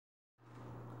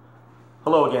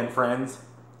Hello again, friends.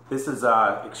 This is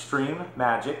Xtreme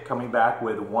Magic coming back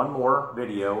with one more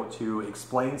video to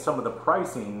explain some of the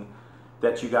pricing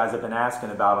that you guys have been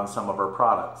asking about on some of our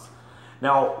products.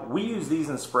 Now, we use these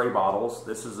in spray bottles.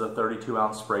 This is a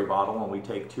 32-ounce spray bottle, and we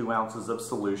take 2 ounces of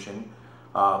solution,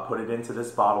 put it into this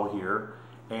bottle here,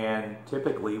 and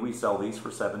typically we sell these for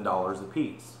 $7 a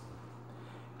piece.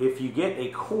 If you get a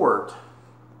quart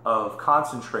of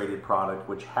concentrated product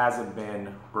which hasn't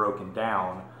been broken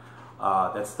down,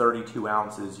 that's 32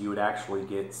 ounces, you would actually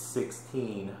get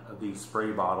 16 of these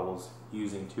spray bottles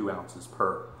using 2 ounces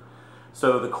per.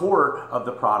 So the quart of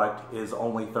the product is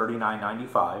only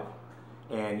 $39.95,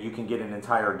 and you can get an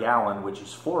entire gallon, which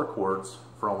is 4 quarts,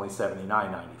 for only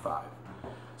 $79.95.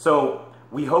 So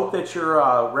we hope that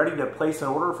you're ready to place an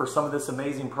order for some of this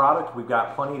amazing product. We've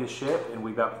got plenty to ship and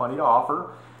we've got plenty to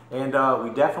offer. And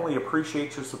we definitely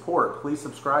appreciate your support. Please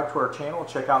subscribe to our channel.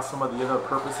 Check out some of the other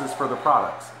purposes for the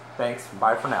products. Thanks.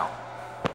 Bye for now.